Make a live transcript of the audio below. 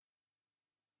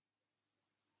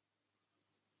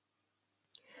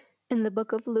In the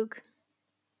book of Luke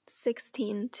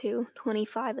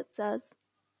 16:25 it says,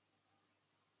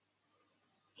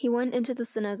 "He went into the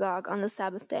synagogue on the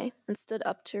Sabbath day and stood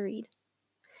up to read.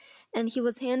 And he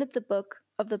was handed the book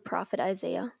of the prophet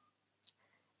Isaiah.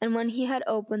 And when he had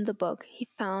opened the book, he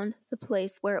found the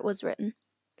place where it was written,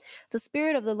 'The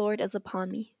Spirit of the Lord is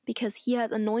upon me, because he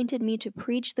has anointed me to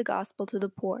preach the gospel to the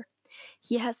poor.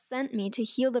 He has sent me to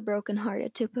heal the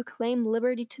brokenhearted, to proclaim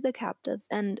liberty to the captives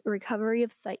and recovery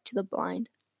of sight to the blind,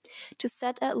 to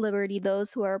set at liberty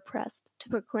those who are oppressed, to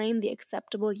proclaim the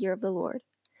acceptable year of the Lord.'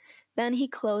 Then he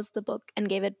closed the book and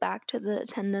gave it back to the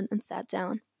attendant and sat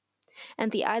down.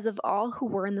 And the eyes of all who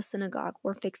were in the synagogue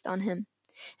were fixed on him.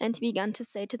 And he began to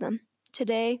say to them,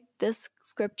 'Today this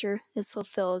scripture is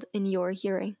fulfilled in your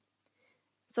hearing.'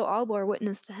 So all bore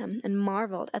witness to him and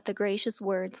marveled at the gracious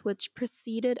words which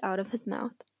proceeded out of his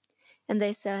mouth. And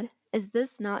they said, 'Is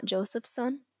this not Joseph's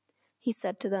son?' He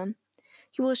said to them,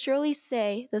 'You will surely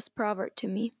say this proverb to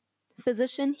me,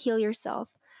 Physician, heal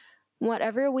yourself.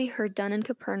 Whatever we heard done in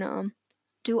Capernaum,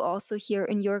 do also here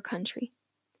in your country.'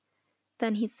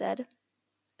 Then he said,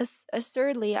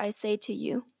 'Assuredly I say to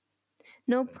you,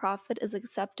 no prophet is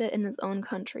accepted in his own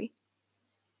country.'"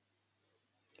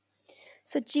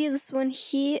 So Jesus, when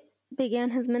he began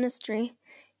his ministry,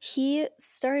 he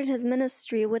started his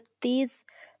ministry with these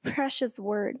precious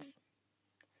words.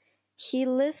 He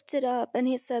lifted up and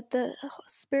he said, "The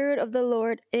Spirit of the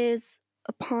Lord is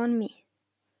upon me."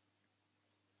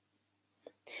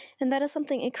 And that is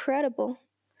something incredible,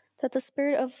 that the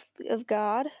Spirit of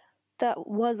God that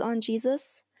was on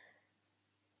Jesus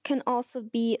can also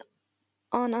be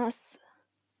on us.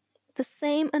 The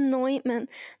same anointment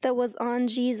that was on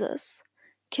Jesus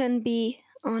can be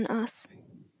on us.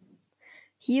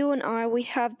 You and I, we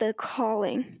have the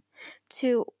calling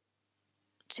to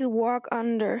walk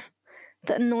under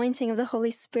the anointing of the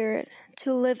Holy Spirit,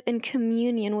 to live in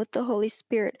communion with the Holy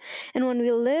Spirit. And when we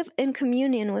live in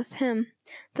communion with Him,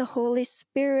 the Holy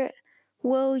Spirit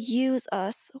will use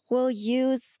us, will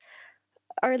use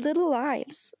our little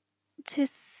lives to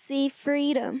see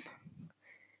freedom,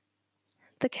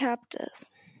 the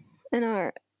captives,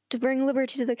 to bring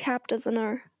liberty to the captives in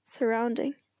our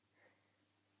surrounding.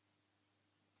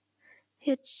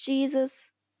 Yet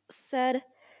Jesus said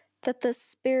that the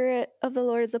Spirit of the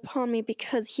Lord is upon me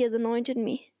because He has anointed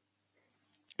me.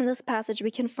 In this passage,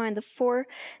 we can find the 4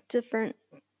 different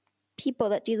people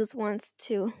that Jesus wants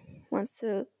to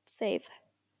save.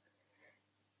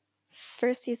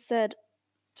 First, He said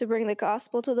to bring the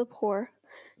gospel to the poor,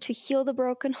 to heal the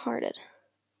brokenhearted.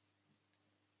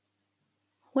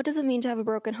 What does it mean to have a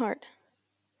broken heart?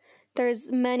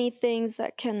 There's many things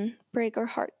that can break our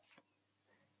hearts.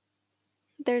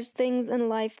 There's things in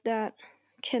life that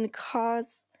can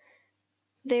cause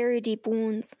very deep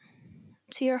wounds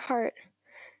to your heart,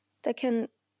 that can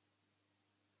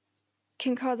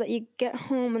cause that you get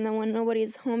home and then when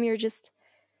nobody's home you're just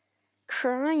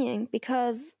crying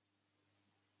because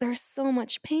there's so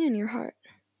much pain in your heart.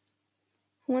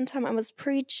 One time I was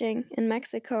preaching in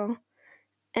Mexico,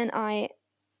 and I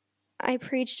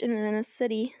preached in a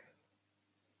city,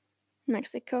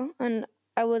 Mexico, and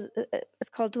it's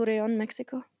called Torreon,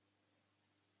 Mexico.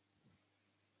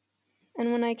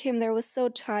 And when I came there, I was so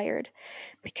tired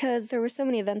because there were so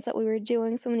many events that we were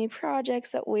doing, so many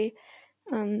projects that we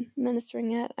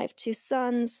ministering at. I have 2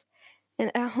 sons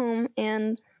and at home,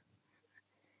 and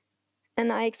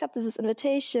I accepted this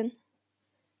invitation.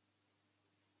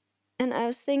 And I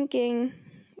was thinking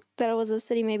that it was a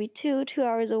city maybe 2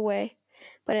 hours away,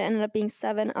 but it ended up being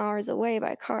 7 hours away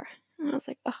by car. And I was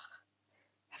like, ugh,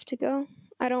 I have to go.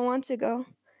 I don't want to go.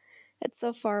 It's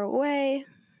so far away.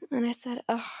 And I said,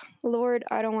 oh, Lord,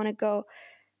 I don't want to go.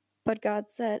 But God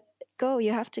said, go,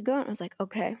 you have to go. And I was like,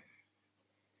 okay.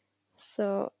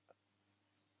 So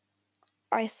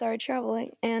I started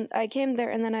traveling, and I came there,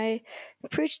 and then I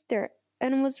preached there,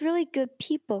 and it was really good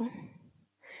people.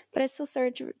 But I still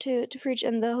started to preach,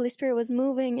 and the Holy Spirit was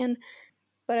moving,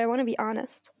 but I want to be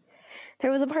honest.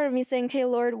 There was a part of me saying, okay,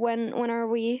 Lord, when are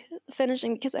we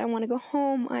finishing? Because I want to go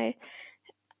home.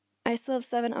 I still have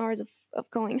 7 hours of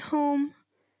going home.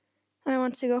 I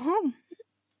want to go home.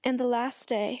 And the last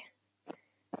day,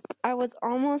 I was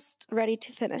almost ready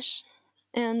to finish.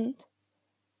 And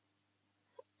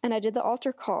I did the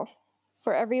altar call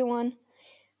for everyone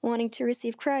wanting to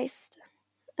receive Christ.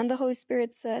 And the Holy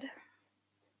Spirit said,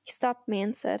 He stopped me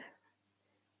and said,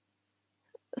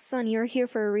 "Son, you're here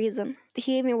for a reason."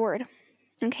 He gave me a word.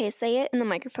 Okay, say it in the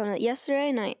microphone. That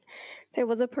yesterday night, there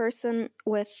was a person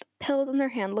with pills in their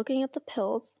hand, looking at the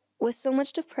pills, with so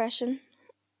much depression,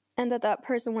 and that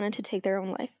person wanted to take their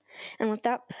own life. And with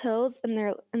that pills in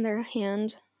their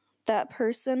hand, that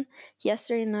person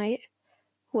yesterday night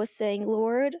was saying,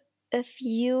 Lord, if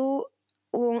you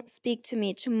won't speak to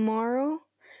me tomorrow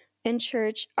in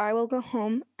church, I will go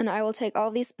home and I will take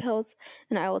all these pills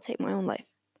and I will take my own life.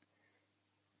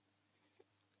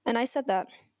 And I said that.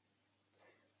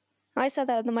 I said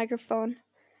that at the microphone.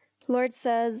 The Lord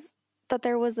says that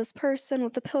there was this person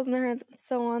with the pills in their hands and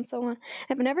so on, so on.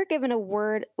 I've never given a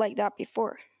word like that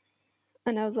before.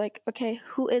 And I was like, okay,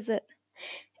 who is it?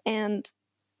 And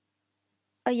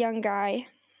a young guy,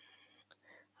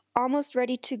 almost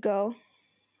ready to go.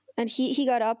 And he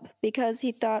got up because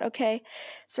he thought, okay,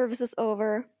 service is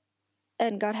over,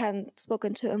 and God hadn't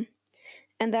spoken to him.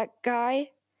 And that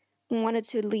guy wanted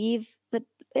to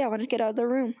wanted to get out of the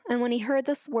room. And when he heard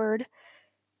this word,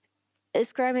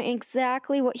 describing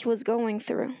exactly what he was going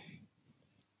through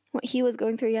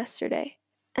yesterday,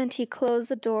 and he closed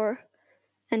the door,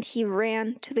 and he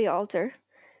ran to the altar.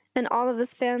 And all of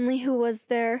his family who was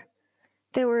there,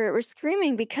 they were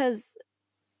screaming because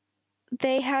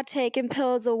they had taken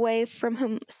pills away from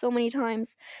him so many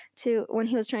times to when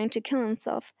he was trying to kill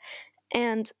himself.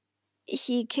 And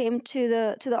he came to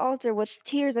the altar with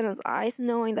tears in his eyes,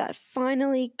 knowing that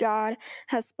finally God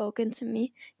has spoken to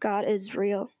me. God is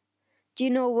real. Do you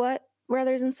know what,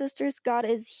 brothers and sisters? God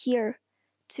is here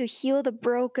to heal the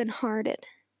brokenhearted.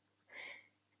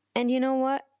 And you know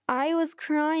what? I was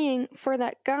crying for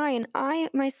that guy, and I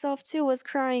myself too was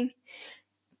crying.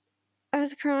 I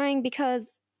was crying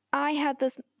because I had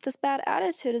this bad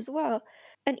attitude as well.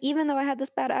 And even though I had this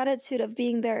bad attitude of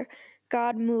being there,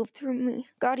 God moved through me.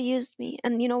 God used me.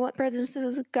 And you know what, brothers and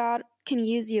sisters? God can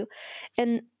use you.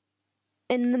 And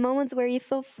in the moments where you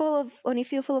feel full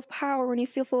of power, when you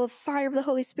feel full of fire of the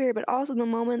Holy Spirit, but also the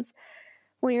moments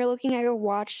when you're looking at your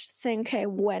watch saying, okay,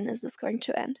 when is this going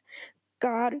to end?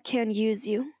 God can use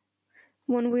you.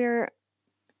 When we are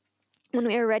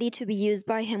ready to be used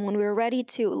by Him, when we're ready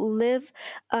to live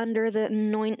under the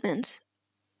anointment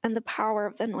and the power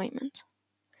of the anointment,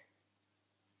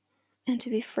 and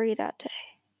to be free that day.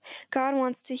 God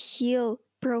wants to heal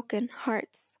broken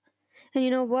hearts. And you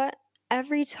know what?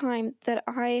 Every time that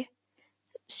I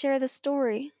share the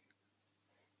story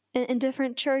in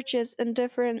different churches, in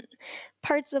different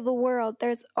parts of the world,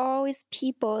 there's always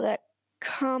people that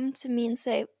come to me and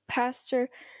say, Pastor,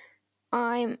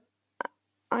 I'm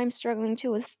struggling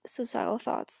too with suicidal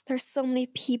thoughts. There's so many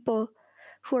people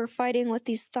who are fighting with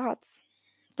these thoughts,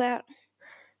 that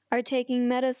are taking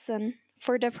medicine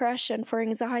for depression, for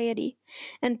anxiety,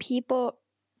 and people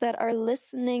that are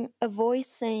listening, a voice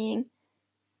saying,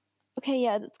 okay,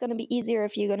 yeah, it's going to be easier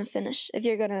if you're going to finish, if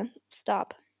you're going to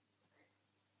stop.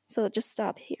 So just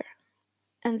stop here.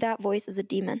 And that voice is a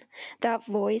demon. That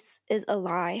voice is a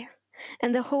lie.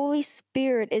 And the Holy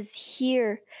Spirit is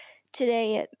here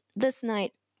today, this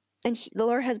night. And the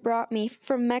Lord has brought me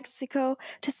from Mexico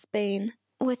to Spain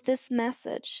with this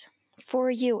message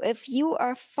for you. If you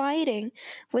are fighting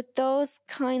with those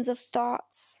kinds of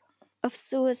thoughts of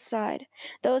suicide,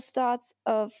 those thoughts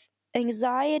of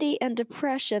anxiety and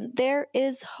depression, there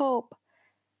is hope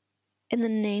in the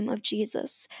name of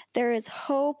Jesus. There is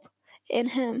hope in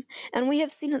Him. And we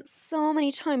have seen it so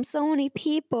many times, so many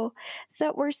people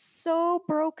that were so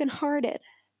brokenhearted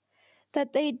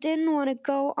that they didn't want to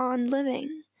go on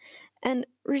living and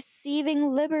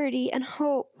receiving liberty and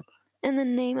hope in the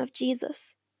name of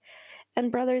Jesus.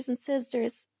 And brothers and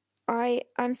sisters,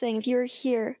 I'm saying, if you're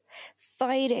here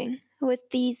fighting with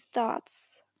these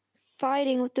thoughts,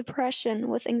 fighting with depression,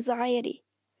 with anxiety,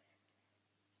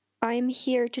 I'm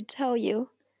here to tell you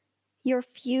your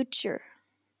future.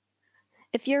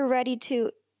 If you're ready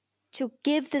to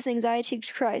give this anxiety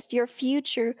to Christ, your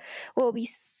future will be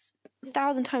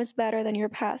 1,000 times better than your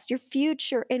past. Your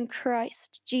future in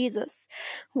Christ Jesus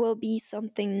will be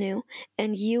something new,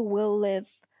 and you will live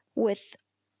with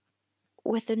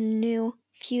a new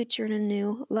future and a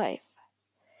new life.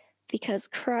 Because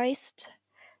Christ,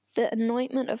 the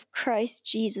anointment of Christ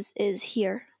Jesus is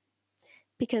here.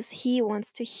 Because He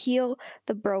wants to heal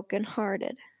the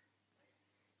brokenhearted.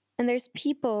 And there's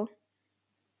people,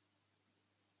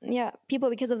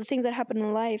 because of the things that happen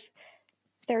in life,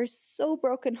 they're so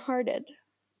brokenhearted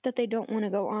that they don't want to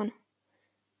go on.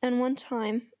 And one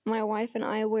time, my wife and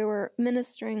I, we were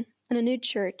ministering in a new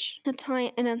church, in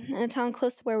a town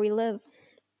close to where we live.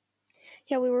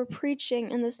 Yeah, we were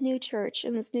preaching in this new church,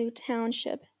 in this new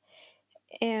township.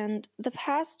 And the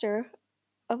pastor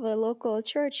of a local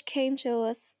church came to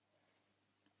us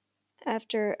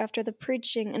after the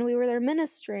preaching, and we were there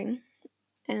ministering.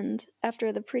 And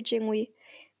after the preaching,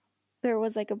 there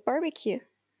was like a barbecue,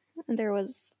 and there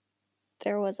was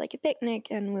like a picnic,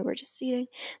 and we were just eating.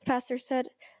 The pastor said,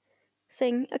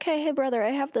 saying, okay, hey brother,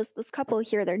 I have this couple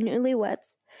here. They're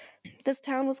newlyweds. This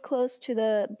town was close to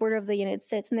the border of the United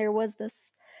States, and there was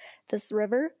this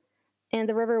river, and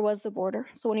the river was the border.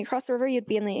 So when you cross the river, you'd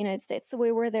be in the United States. So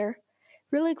we were there,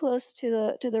 really close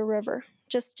to the river,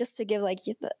 just to give like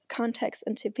the context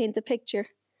and to paint the picture.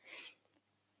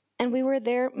 And we were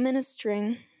there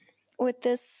ministering with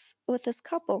this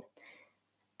couple,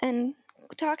 and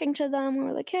talking to them. We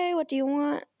were like, hey, what do you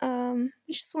want?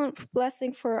 We just want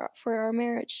blessing for our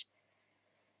marriage.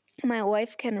 My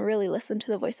wife can really listen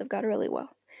to the voice of God really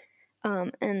well.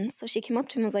 And so she came up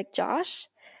to me and was like, Josh,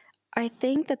 I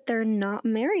think that they're not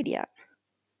married yet.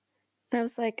 And I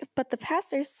was like, but the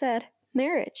pastor said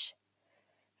marriage.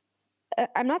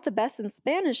 I'm not the best in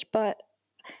Spanish, but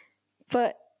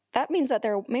that means that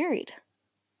they're married.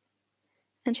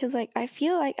 And she was like, I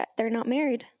feel like they're not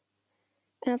married.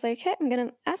 And I was like, okay, I'm going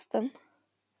to ask them.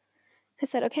 I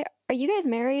said, okay, are you guys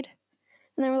married?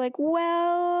 And they were like,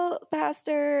 well,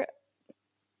 pastor,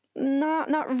 not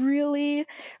really.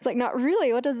 It's like, not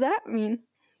really? What does that mean?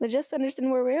 They just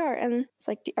understand where we are. And it's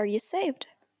like, are you saved?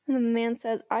 And the man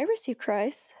says, I received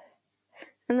Christ.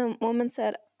 And the woman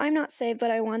said, I'm not saved,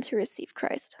 but I want to receive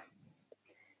Christ.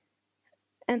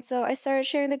 And so I started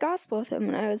sharing the gospel with him,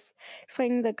 and I was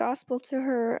explaining the gospel to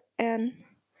her, and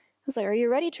I was like, are you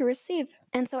ready to receive?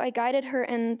 And so I guided her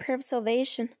in prayer of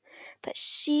salvation, but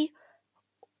she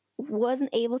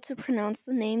wasn't able to pronounce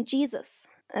the name Jesus.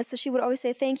 And so she would always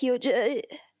say, thank you,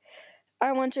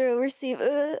 I want to receive,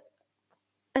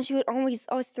 and she would always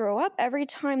throw up every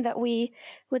time that we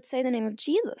would say the name of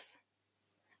Jesus.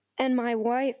 And my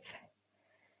wife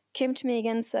came to me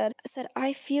again and said,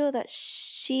 I feel that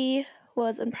she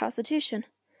was in prostitution.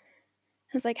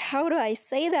 I was like, how do I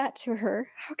say that to her?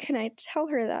 How can I tell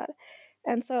her that?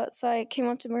 And so I came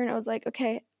up to her and I was like,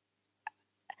 okay,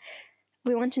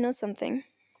 we want to know something.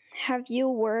 Have you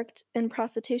worked in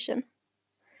prostitution?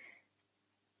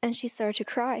 And she started to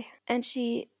cry. And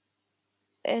she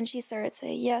started to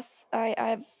say, yes,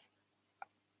 I've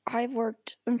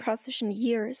worked in prostitution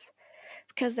years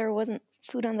because there wasn't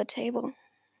food on the table.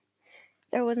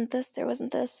 There wasn't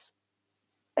this.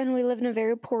 And we lived in a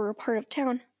very poor part of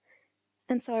town.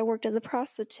 And so I worked as a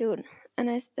prostitute.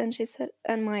 And she said,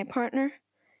 and my partner,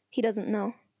 he doesn't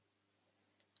know.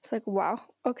 It's like, wow,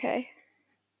 okay,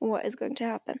 what is going to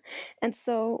happen? And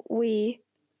so we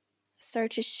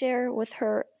started to share with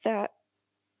her that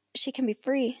she can be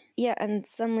free. Yeah, and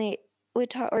suddenly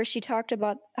she talked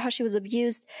about how she was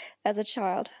abused as a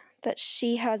child, that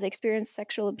she has experienced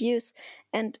sexual abuse,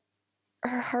 and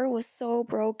her heart was so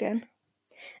broken.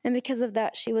 And because of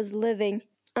that, she was living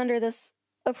under this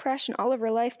oppression all of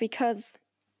her life because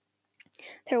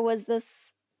there was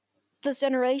this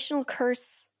generational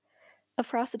curse of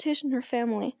prostitution in her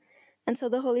family. And so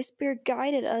the Holy Spirit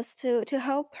guided us to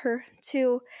help her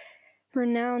to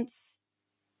renounce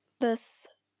this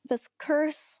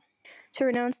curse, to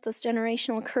renounce this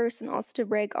generational curse, and also to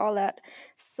break all that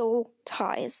soul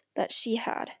ties that she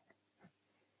had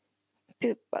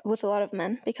with a lot of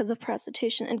men because of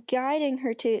prostitution, and guiding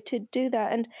her to do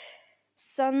that. And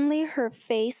suddenly her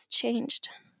face changed,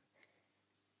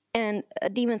 and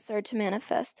a demon started to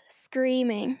manifest,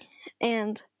 screaming,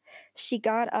 and she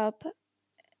got up,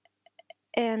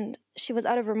 and she was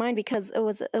out of her mind because it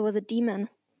was a demon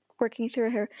working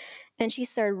through her, and she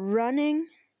started running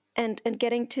and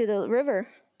getting to the river.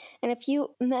 And a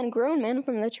few grown men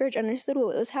from the church understood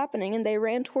what was happening, and they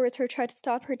ran towards her, tried to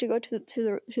stop her to go to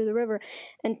the river.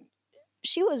 And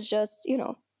she was just,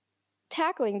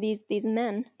 tackling these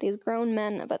men, these grown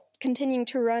men, but continuing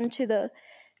to run to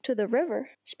the river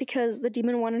because the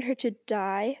demon wanted her to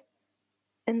die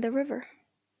in the river.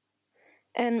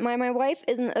 And my wife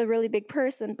isn't a really big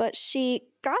person, but she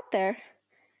got there,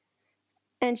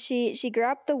 and she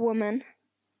grabbed the woman,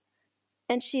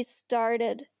 and she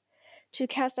started to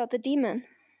cast out the demon.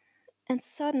 And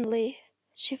suddenly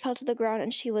she fell to the ground,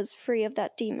 and she was free of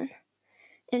that demon.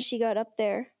 And she got up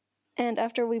there, and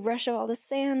after we brushed off all the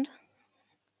sand,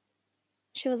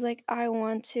 she was like, I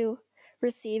want to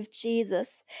receive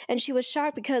Jesus. And she was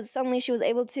shocked because suddenly she was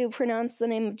able to pronounce the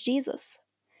name of Jesus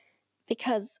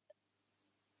because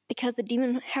the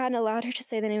demon hadn't allowed her to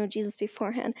say the name of Jesus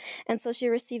beforehand. And so she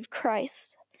received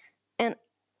Christ. And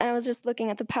I was just looking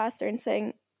at the pastor and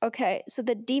saying, okay, so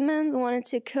the demons wanted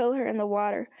to kill her in the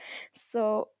water,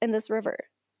 so in this river.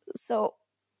 So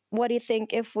what do you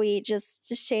think if we just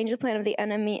change the plan of the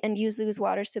enemy and use these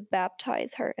waters to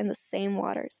baptize her in the same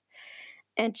waters?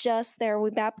 And just there, we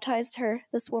baptized her,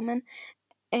 this woman,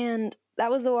 and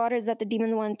that was the waters that the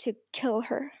demon wanted to kill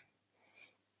her.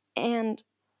 And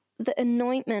the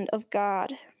anointment of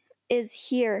God is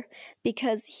here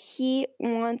because he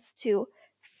wants to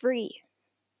free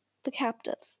the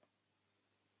captives.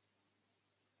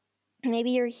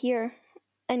 Maybe you're here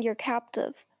and you're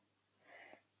captive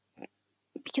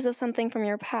because of something from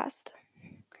your past.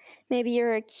 Maybe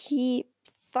you're keep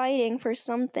fighting for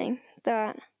something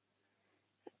that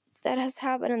has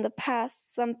happened in the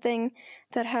past, something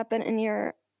that happened in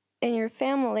your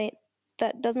family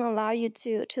that doesn't allow you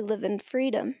to live in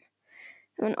freedom.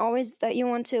 And always that you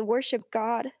want to worship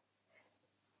God.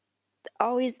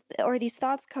 Always, or these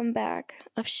thoughts come back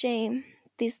of shame,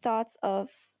 these thoughts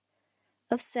of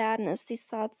sadness, these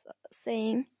thoughts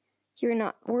saying you're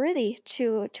not worthy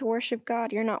to worship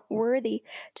God, you're not worthy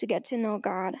to get to know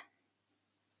God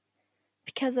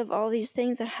because of all these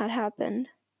things that had happened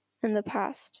in the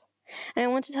past. And I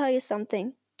want to tell you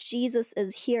something. Jesus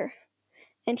is here,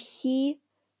 and he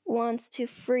wants to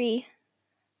free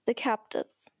the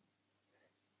captives.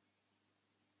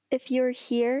 If you're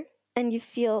here and you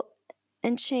feel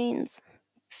in chains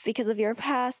because of your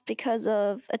past, because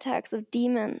of attacks of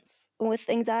demons, with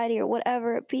anxiety or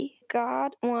whatever it be,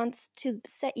 God wants to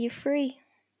set you free.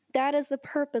 That is the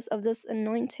purpose of this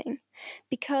anointing.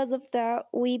 Because of that,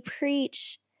 we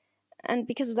preach, and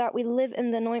because of that, we live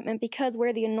in the anointment, because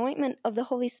where the anointment of the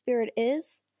Holy Spirit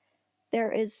is,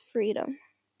 there is freedom.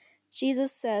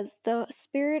 Jesus says, the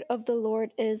Spirit of the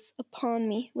Lord is upon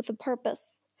me with a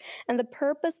purpose. And the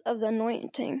purpose of the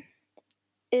anointing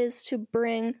is to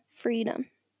bring freedom.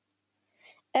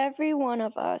 Every one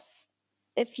of us,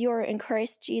 if you're in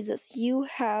Christ Jesus, you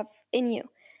have the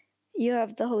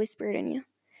Holy Spirit in you.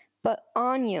 But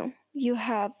on you, you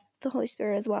have the Holy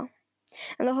Spirit as well.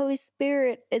 And the Holy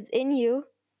Spirit is in you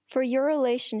for your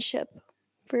relationship,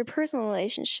 for your personal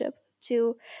relationship,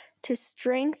 to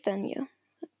strengthen you,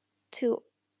 to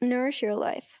nourish your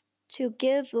life, to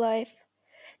give life.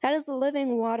 That is the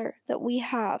living water that we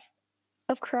have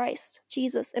of Christ,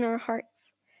 Jesus, in our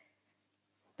hearts.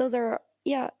 Those are,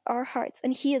 our hearts.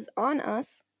 And he is on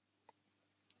us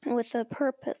with a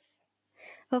purpose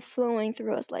of flowing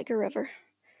through us like a river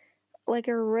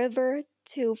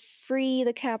to free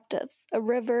the captives, a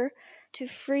river to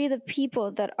free the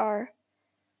people that are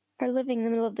living in the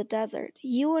middle of the desert.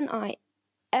 You and I,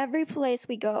 every place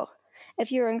we go,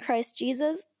 if you're in Christ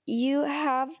Jesus, you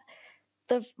have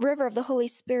the river of the Holy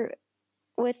Spirit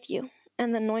with you,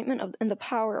 and the anointment and the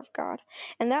power of God.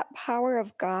 And that power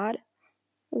of God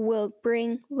will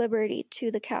bring liberty to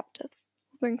the captives,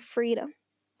 bring freedom.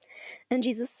 And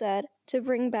Jesus said to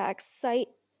bring back sight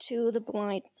to the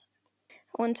blind.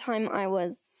 One time I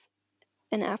was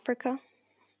in Africa,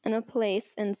 in a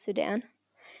place in Sudan.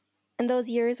 And those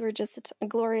years were just a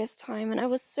glorious time. And I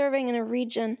was serving in a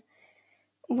region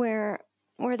where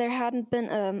there hadn't been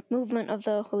a movement of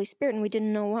the Holy Spirit, and we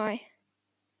didn't know why.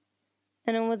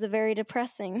 And it was a very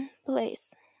depressing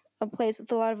place, a place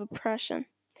with a lot of oppression.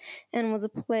 And it was a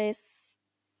place,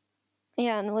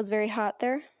 and it was very hot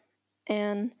there.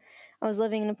 And I was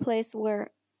living in a place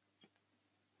where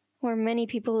many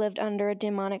people lived under a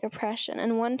demonic oppression.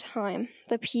 And one time,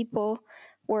 the people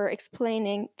were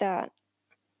explaining that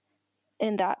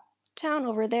in that town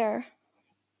over there,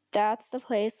 that's the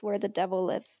place where the devil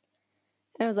lives.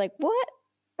 And I was like, what?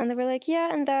 And they were like,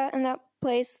 yeah, in that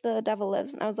place the devil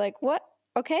lives. And I was like, what?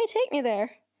 Okay, take me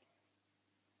there.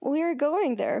 We are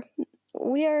going there.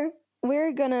 We're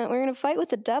gonna fight with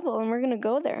the devil, and we're gonna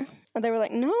go there. And they were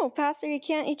like, no, Pastor, you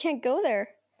can't go there.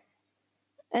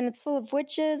 And it's full of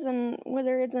witches and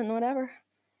wizards and whatever.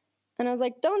 And I was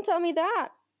like, don't tell me that.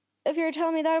 If you're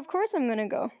telling me that, of course I'm gonna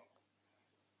go.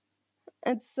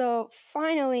 And so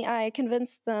finally I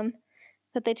convinced them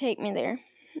that they take me there.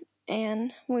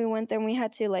 And we went there, and we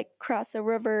had to cross a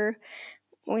river.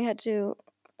 We had to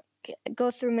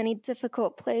go through many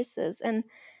difficult places. And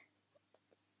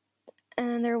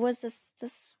there was this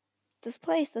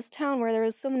place, this town, where there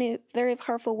was so many very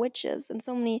powerful witches, and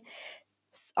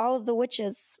all of the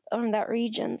witches from that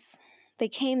regions, they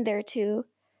came there to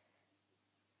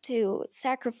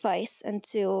sacrifice and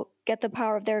to get the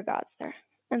power of their gods there.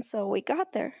 And so we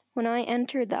got there. When I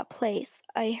entered that place,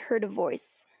 I heard a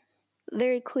voice,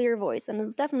 very clear voice, and it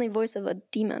was definitely the voice of a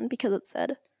demon, because it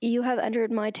said, "You have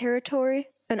entered my territory,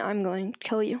 and I'm going to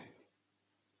kill you."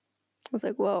 I was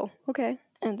like, whoa, okay.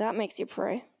 And that makes you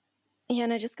pray. Yeah,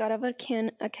 and I just got out of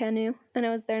a canoe, and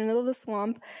I was there in the middle of the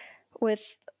swamp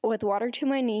with water to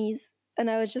my knees, and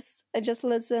I just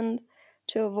listened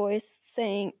to a voice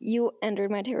saying, "You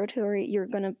entered my territory, you're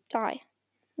gonna die."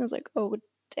 I was like, oh,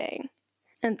 dang.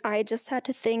 And I just had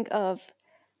to think of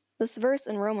this verse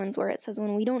in Romans where it says,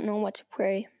 when we don't know what to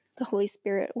pray, the Holy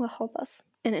Spirit will help us.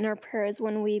 And in our prayers,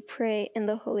 when we pray in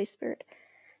the Holy Spirit.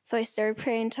 So I started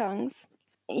praying in tongues.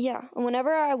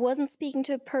 whenever I wasn't speaking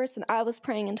to a person, I was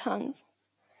praying in tongues.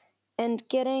 And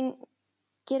getting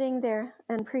there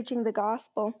and preaching the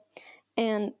gospel.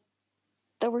 And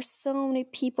there were so many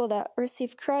people that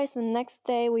received Christ. And the next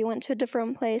day we went to a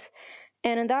different place.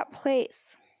 And in that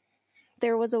place,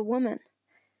 there was a woman.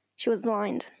 She was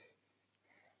blind.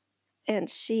 And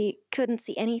she couldn't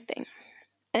see anything.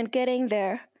 And getting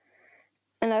there,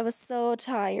 and I was so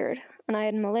tired. And I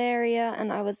had malaria,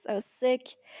 and I was sick,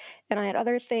 and I had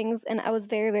other things, and I was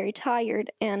very, very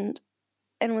tired, and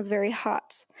was very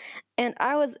hot. And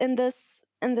I was in this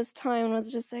time and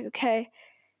was just like, okay,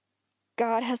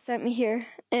 God has sent me here.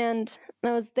 And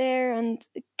I was there and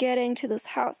getting to this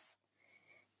house.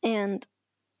 And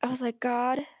I was like,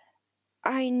 God,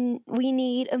 we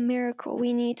need a miracle.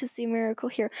 We need to see a miracle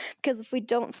here. Because if we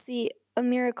don't see a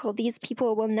miracle, these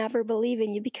people will never believe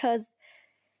in you, because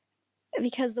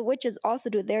the witches also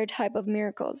do their type of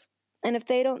miracles. And if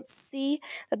they don't see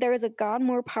that there is a God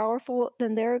more powerful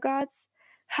than their gods,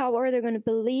 how are they going to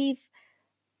believe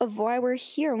of why we're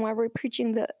here and why we're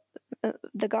preaching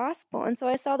the gospel? And so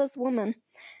I saw this woman,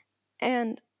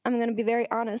 and I'm going to be very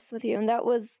honest with you, and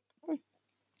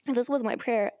this was my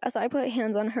prayer. So I put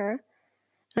hands on her,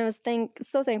 and I was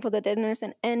so thankful that I didn't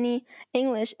understand any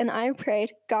English, and I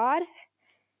prayed, God,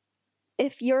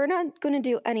 if you're not going to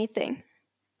do anything,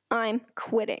 I'm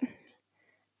quitting.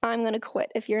 I'm going to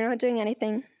quit. If you're not doing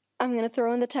anything, I'm going to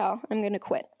throw in the towel. I'm going to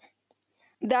quit.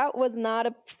 That was not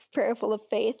a prayer full of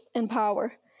faith and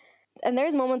power. And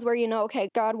there's moments where okay,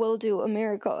 God will do a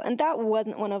miracle. And that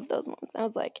wasn't one of those moments. I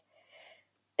was like,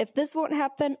 if this won't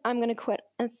happen, I'm going to quit.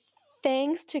 And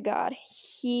thanks to God,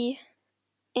 He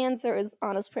answers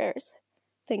honest prayers.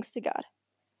 Thanks to God.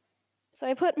 So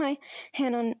I put my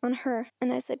hand on her,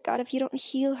 and I said, God, if you don't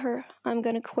heal her, I'm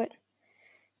going to quit.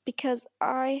 Because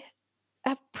I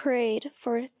have prayed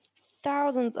for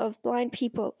thousands of blind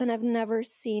people, and I've never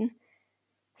seen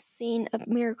a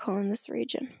miracle in this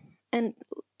region. And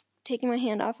taking my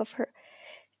hand off of her,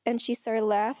 and she started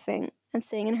laughing and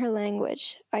saying in her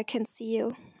language, I can see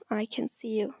you, I can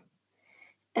see you,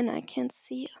 and I can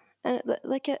see you. And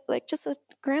like just a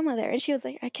grandma there. And she was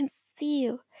like, I can see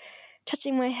you,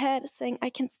 touching my head, saying,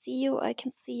 I can see you, I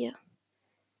can see you.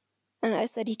 And I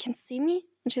said, you can see me?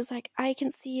 And she was like, I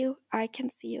can see you, I can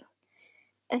see you.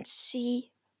 And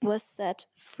she was set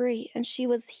free, and she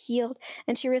was healed,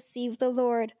 and she received the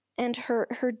Lord. And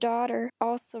her daughter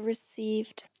also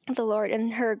received the Lord,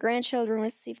 and her grandchildren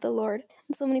received the Lord.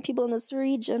 And so many people in this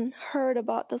region heard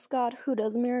about this God who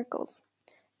does miracles.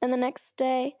 And the next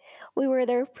day, we were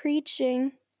there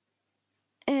preaching,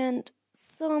 and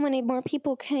so many more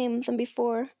people came than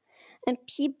before. And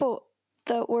people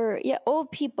that were,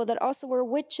 old people that also were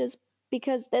witches,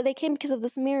 because they came because of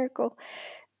this miracle.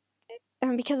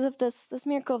 And because of this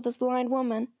miracle of this blind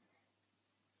woman,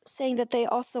 saying that they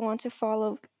also want to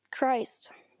follow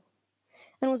Christ.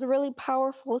 And it was a really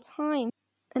powerful time.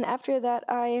 And after that,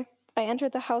 I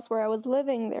entered the house where I was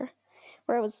living there,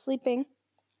 where I was sleeping.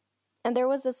 And there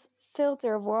was this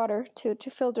filter of water to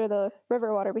filter the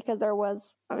river water, because there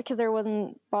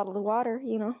wasn't bottled water,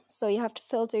 so you have to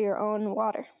filter your own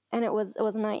water. And it was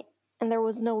night, and there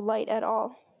was no light at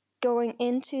all. Going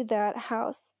into that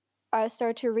house, I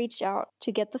started to reach out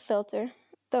to get the filter.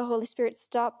 The Holy Spirit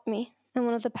stopped me, and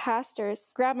one of the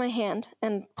pastors grabbed my hand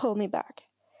and pulled me back.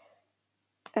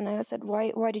 And I said,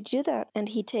 why did you do that? And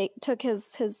he took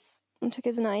his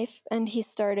knife, and he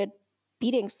started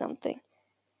beating something.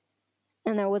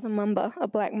 And there was a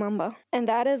black mamba. And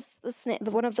that is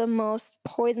one of the most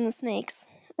poisonous snakes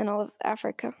in all of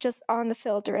Africa, just on the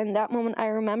filter. And that moment, I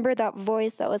remember that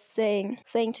voice that was saying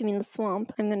to me in the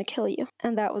swamp, I'm going to kill you.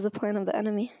 And that was a plan of the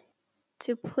enemy.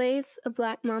 To place a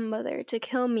black mamba there to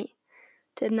kill me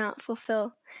did not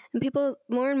fulfill. And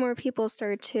more and more people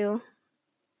started to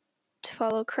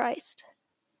follow Christ.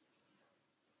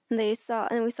 And we saw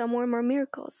more and more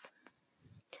miracles.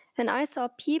 And I saw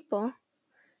people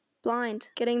blind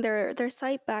getting their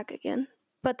sight back again.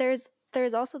 But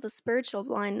there's also the spiritual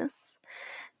blindness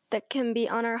that can be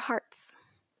on our hearts,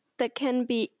 that can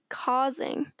be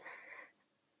causing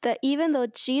that even though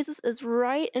Jesus is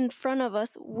right in front of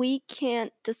us, we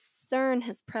can't discern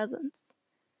his presence.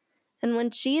 And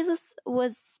when Jesus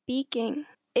was speaking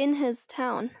in his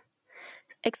town,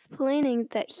 explaining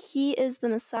that he is the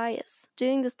Messiah,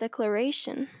 doing this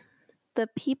declaration, the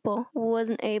people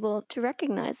wasn't able to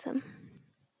recognize him.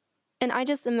 And I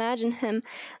just imagine him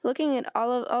looking at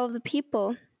all of the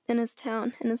people in his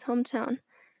town, in his hometown,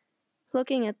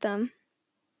 looking at them,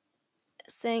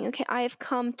 saying, okay, I have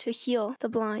come to heal the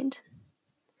blind,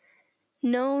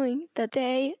 knowing that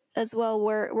they as well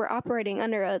were operating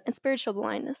under a spiritual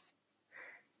blindness,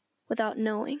 without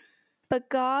knowing. But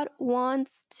God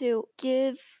wants to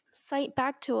give sight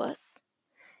back to us.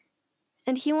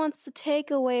 And He wants to take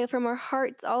away from our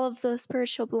hearts all of the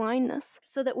spiritual blindness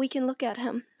so that we can look at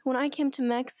Him. When I came to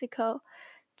Mexico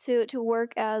to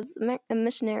work as a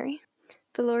missionary,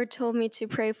 the Lord told me to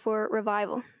pray for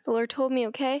revival. The Lord told me,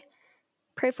 okay,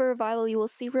 pray for revival. You will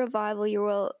see revival. You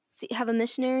will have a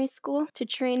missionary school to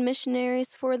train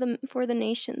missionaries for the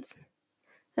nations.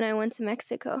 And I went to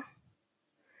Mexico.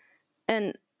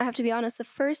 And I have to be honest, the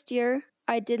first year,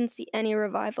 I didn't see any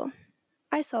revival.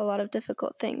 I saw a lot of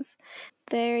difficult things,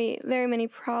 very, very many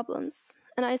problems.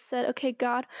 And I said, okay,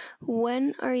 God,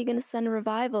 when are you going to send a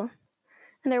revival?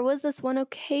 And there was this one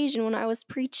occasion when I was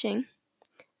preaching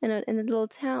in a little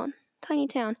town, tiny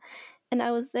town. And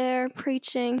I was there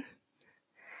preaching,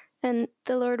 and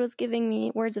the Lord was giving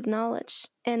me words of knowledge.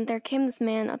 And there came this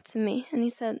man up to me, and he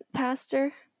said,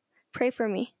 Pastor, pray for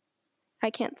me. I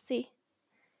can't see.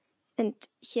 And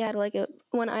he had like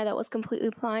one eye that was completely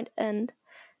blind, and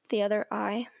the other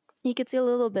eye, he could see a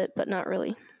little bit, but not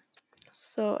really.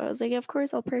 So I was like, of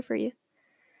course, I'll pray for you.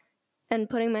 And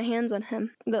putting my hands on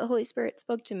him, the Holy Spirit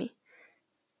spoke to me.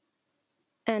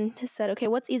 And he said, okay,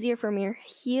 what's easier for me?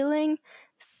 Healing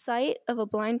sight of a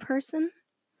blind person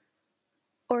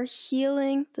or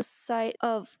healing the sight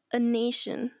of a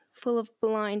nation full of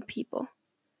blind people?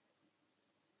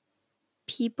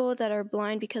 People that are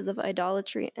blind because of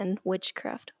idolatry and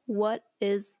witchcraft. What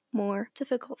is more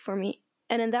difficult for me?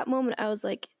 And in that moment, I was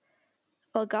like,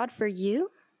 well, God, for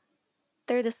you,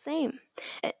 they're the same.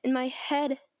 In my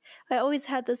head, I always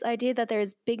had this idea that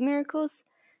there's big miracles,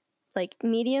 like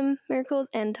medium miracles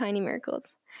and tiny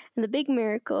miracles. And the big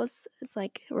miracles is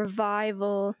like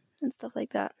revival and stuff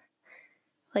like that.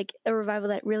 Like a revival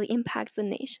that really impacts a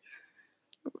nation.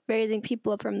 Raising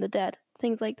people up from the dead,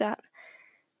 things like that.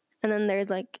 And then there's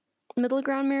like middle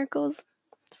ground miracles.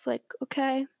 It's like,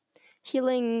 okay,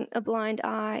 healing a blind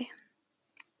eye,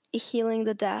 healing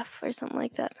the deaf or something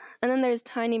like that. And then there's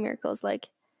tiny miracles like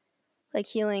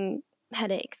healing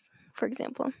headaches, for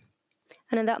example.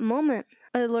 And in that moment,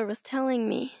 the Lord was telling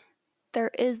me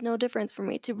there is no difference for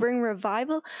me to bring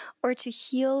revival or to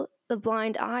heal the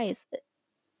blind eyes.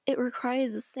 It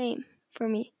requires the same for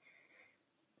me.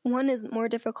 One is more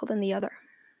difficult than the other.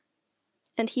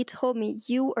 And He told me,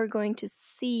 you are going to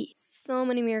see so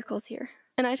many miracles here.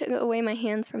 And I took away my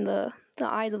hands from the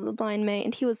eyes of the blind man,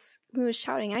 and he was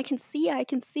shouting, I can see, I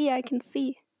can see, I can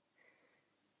see.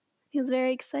 He was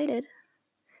very excited.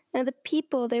 And the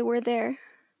people, they were there.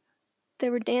 They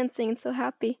were dancing and so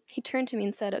happy. He turned to me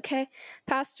and said, okay,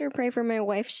 Pastor, pray for my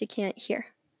wife. She can't hear.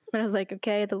 And I was like,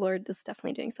 okay, the Lord is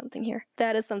definitely doing something here.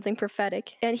 That is something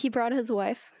prophetic. And he brought his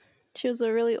wife. She was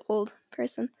a really old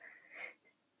person.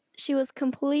 She was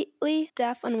completely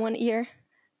deaf on one ear,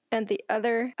 and the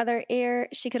other ear,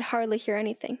 she could hardly hear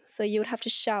anything. So you would have to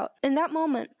shout. In that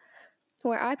moment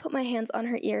where I put my hands on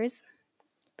her ears,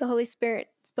 the Holy Spirit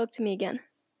spoke to me again.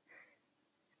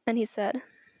 And He said,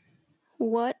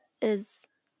 what is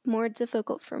more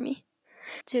difficult for me?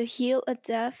 To heal a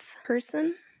deaf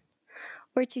person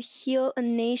or to heal a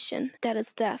nation that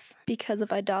is deaf because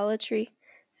of idolatry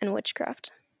and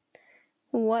witchcraft?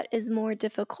 What is more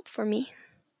difficult for me?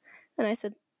 And I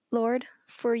said, Lord,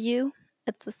 for you,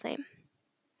 it's the same.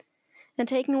 And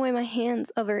taking away my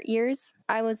hands of her ears,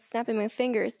 I was snapping my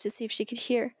fingers to see if she could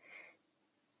hear.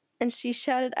 And she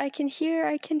shouted, I can hear,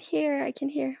 I can hear, I can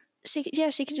hear. She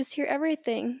could just hear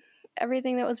everything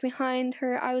that was behind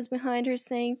her. I was behind her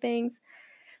saying things,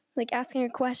 like asking her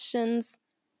questions,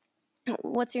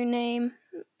 what's your name,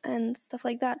 and stuff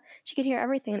like that. She could hear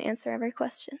everything and answer every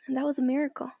question. And that was a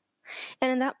miracle.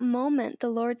 And in that moment, the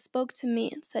Lord spoke to me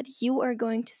and said, you are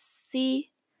going to see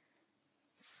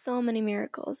so many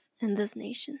miracles in this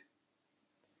nation.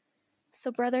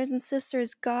 So brothers and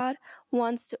sisters, God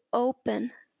wants to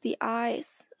open the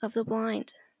eyes of the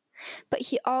blind, but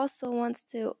He also wants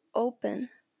to open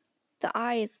the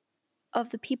eyes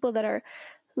of the people that are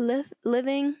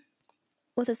living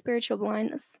with a spiritual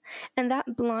blindness. And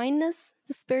that blindness,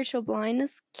 the spiritual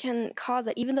blindness, can cause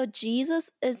that. Even though Jesus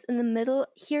is in the middle,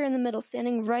 here in the middle,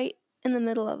 standing right in the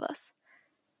middle of us,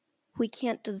 we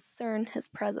can't discern His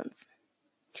presence.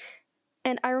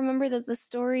 And I remember that the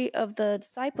story of the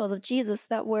disciples of Jesus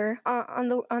that were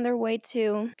on their way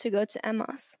to go to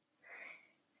Emmaus.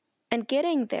 And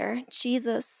getting there,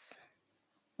 Jesus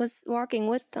was walking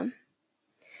with them.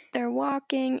 They're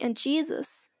walking, and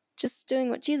Jesus, just doing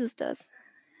what Jesus does.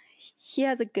 He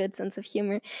has a good sense of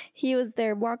humor. He was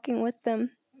there walking with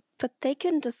them, but they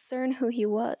couldn't discern who He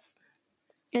was.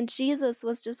 And Jesus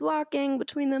was just walking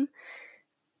between them,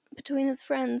 between His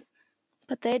friends,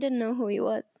 but they didn't know who He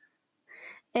was.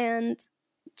 And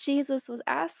Jesus was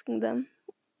asking them,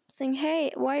 saying,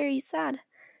 hey, why are you sad?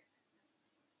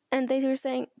 And they were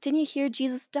saying, didn't you hear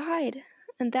Jesus died?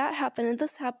 And that happened, and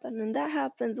this happened, and that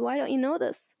happens. Why don't you know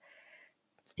this?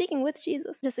 Speaking with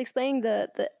Jesus, just explaining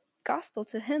the gospel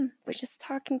to him. We're just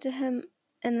talking to him,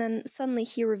 and then suddenly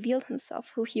he revealed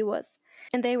himself, who he was.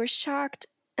 And they were shocked,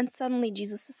 and suddenly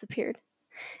Jesus disappeared.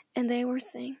 And they were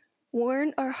saying,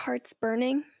 weren't our hearts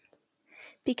burning?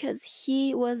 Because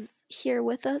he was here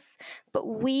with us, but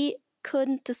we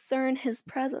couldn't discern his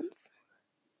presence.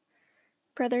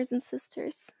 Brothers and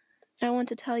sisters, I want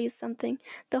to tell you something.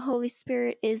 The Holy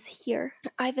Spirit is here.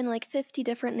 I've been in like 50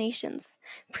 different nations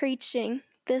preaching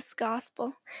this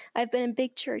gospel. I've been in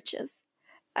big churches.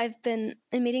 I've been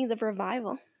in meetings of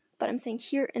revival. But I'm saying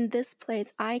here in this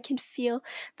place, I can feel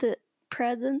the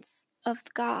presence of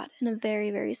God in a very,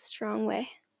 very strong way.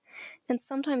 And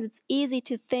sometimes it's easy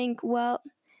to think, well,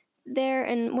 there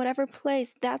in whatever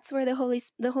place, that's where the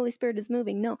Holy Spirit is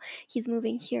moving. No, he's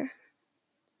moving here.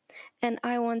 And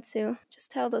I want to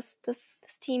just tell this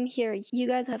team here, you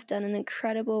guys have done an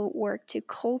incredible work to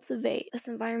cultivate this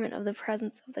environment of the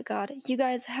presence of the God. You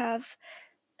guys have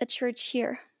a church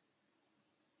here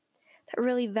that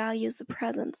really values the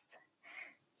presence.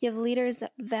 You have leaders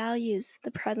that values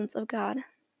the presence of God.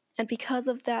 And because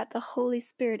of that, the Holy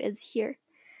Spirit is here.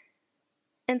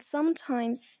 And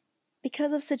sometimes,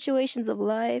 because of situations of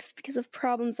life, because of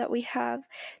problems that we have,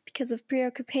 because of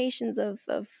preoccupations of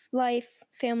life,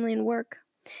 family, and work,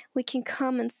 we can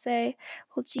come and say,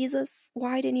 well, Jesus,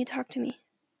 why didn't you talk to me?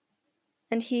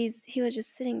 And he was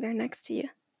just sitting there next to you,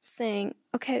 saying,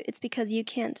 okay, it's because you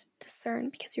can't discern,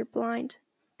 because you're blind.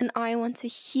 And I want to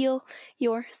heal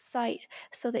your sight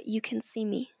so that you can see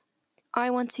me. I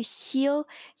want to heal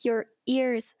your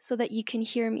ears so that you can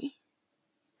hear me.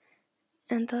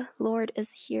 And the Lord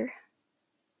is here.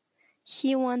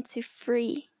 He wants to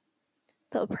free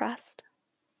the oppressed.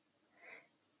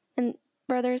 And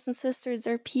brothers and sisters,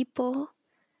 there are people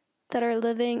that are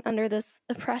living under this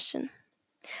oppression.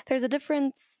 There's a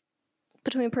difference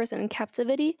between a person in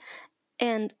captivity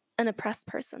and an oppressed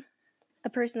person. A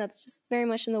person that's just very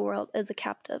much in the world is a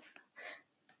captive.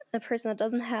 A person that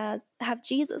doesn't have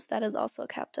Jesus, that is also a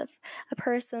captive. A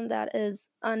person that is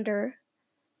under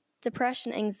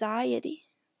depression, anxiety,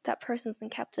 that person's in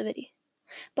captivity.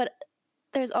 But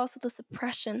there's also this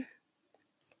oppression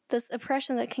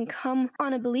that can come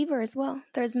on a believer as well.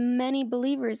 There's many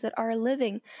believers that are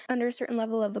living under a certain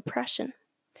level of oppression.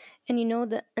 And you know,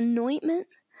 the anointment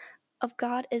of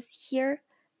God is here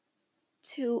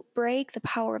to break the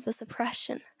power of this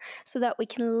oppression so that we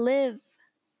can live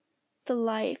the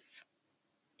life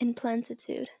in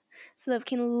plenitude, so that we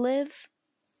can live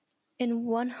in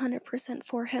 100%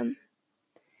 for Him.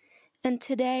 And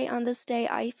today, on this day,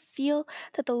 I feel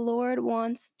that the Lord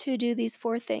wants to do these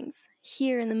 4 things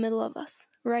here in the middle of us,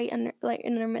 right in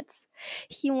our midst.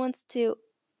 He wants to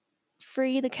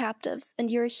free the captives. And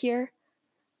you're here,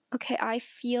 okay, I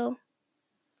feel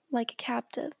like a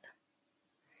captive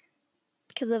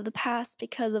because of the past,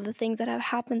 because of the things that have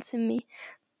happened to me.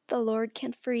 The Lord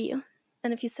can free you.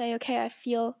 And if you say, okay, I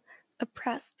feel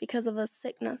oppressed because of a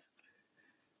sickness,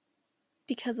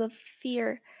 because of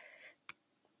fear,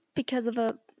 because of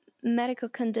a medical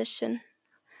condition,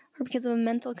 or because of a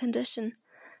mental condition,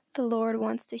 the Lord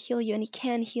wants to heal you, and He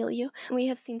can heal you. We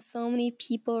have seen so many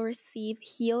people receive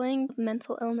healing of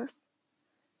mental illness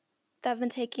that have been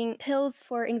taking pills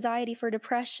for anxiety, for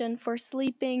depression, for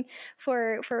sleeping,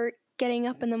 for getting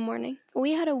up in the morning.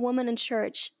 We had a woman in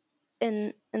church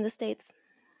in the States,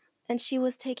 and she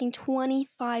was taking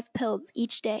 25 pills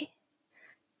each day.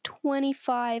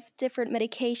 25 different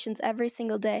medications every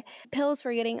single day. Pills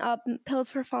for getting up, pills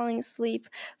for falling asleep,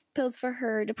 pills for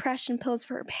her depression, pills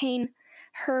for her pain.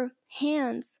 Her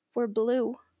hands were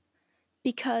blue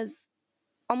because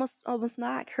almost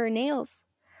black. Her nails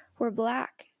were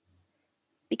black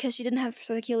because she didn't have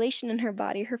circulation in her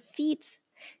body. Her feet,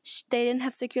 they didn't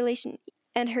have circulation.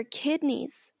 And her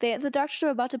kidneys, the doctors were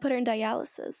about to put her in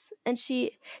dialysis. And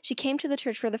she came to the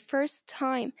church for the first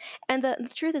time. And the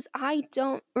truth is, I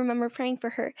don't remember praying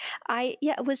for her.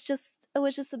 It was just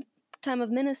a time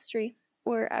of ministry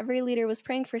where every leader was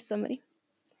praying for somebody.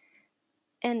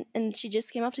 And she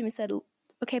just came up to me and said,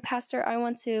 okay, Pastor, I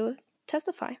want to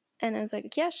testify. And I was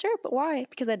like, yeah, sure, but why?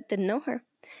 Because I didn't know her.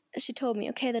 She told me,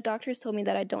 okay, the doctors told me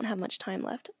that I don't have much time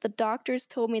left. The doctors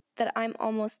told me that I'm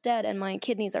almost dead and my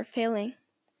kidneys are failing.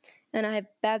 And I have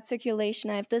bad circulation.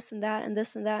 I have this and that and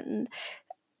this and that, and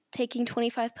taking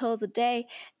 25 pills a day.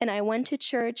 And I went to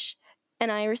church and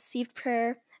I received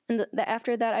prayer. And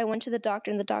after that, I went to the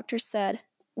doctor, and the doctor said,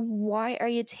 why are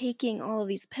you taking all of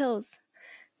these pills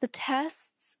The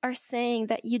tests are saying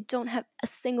that you don't have a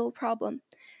single problem.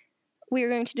 We are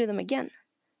going to do them again.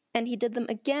 And he did them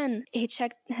again. He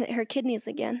checked her kidneys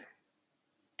again,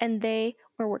 and they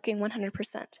were working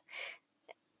 100%.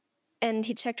 And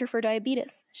he checked her for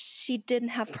diabetes. She didn't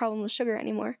have a problem with sugar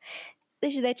anymore.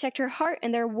 They checked her heart,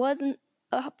 and there wasn't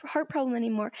a heart problem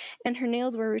anymore, and her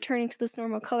nails were returning to this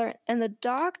normal color. And the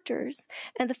doctors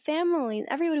and the family,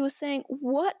 everybody was saying,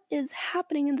 what is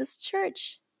happening in this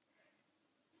church?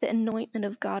 The anointment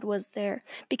of God was there,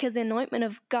 because the anointment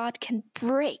of God can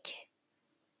break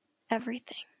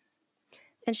everything.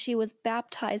 And she was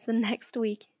baptized the next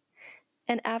week.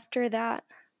 And after that,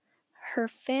 her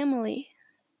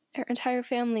entire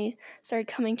family started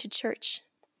coming to church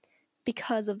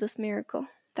because of this miracle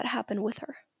that happened with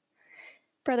her.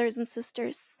 Brothers and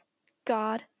sisters,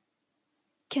 God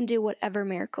can do whatever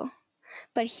miracle,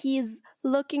 but he's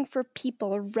looking for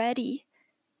people ready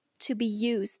to be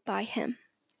used by him,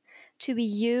 to be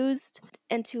used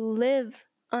and to live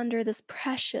under this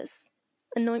precious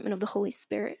anointment of the Holy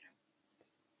Spirit.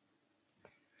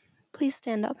 Please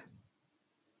stand up.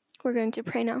 We're going to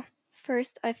pray now.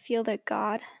 First, I feel that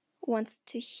God wants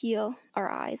to heal our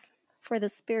eyes for the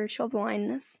spiritual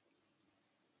blindness.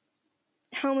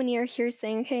 How many are here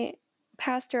saying, okay,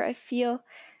 Pastor, I feel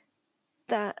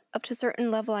that up to a certain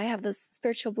level I have this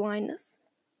spiritual blindness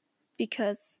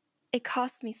because it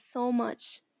costs me so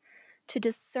much to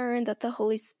discern that the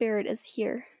Holy Spirit is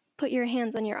here. Put your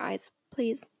hands on your eyes,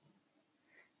 please,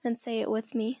 and say it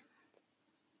with me.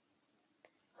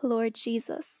 Lord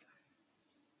Jesus,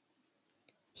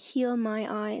 heal my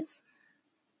eyes.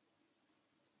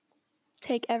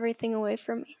 Take everything away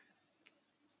from me.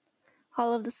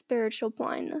 All of the spiritual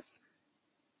blindness.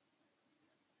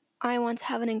 I want to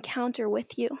have an encounter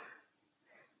with you.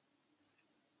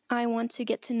 I want to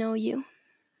get to know you.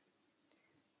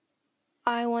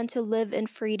 I want to live in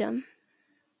freedom.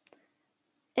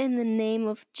 In the name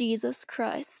of Jesus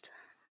Christ.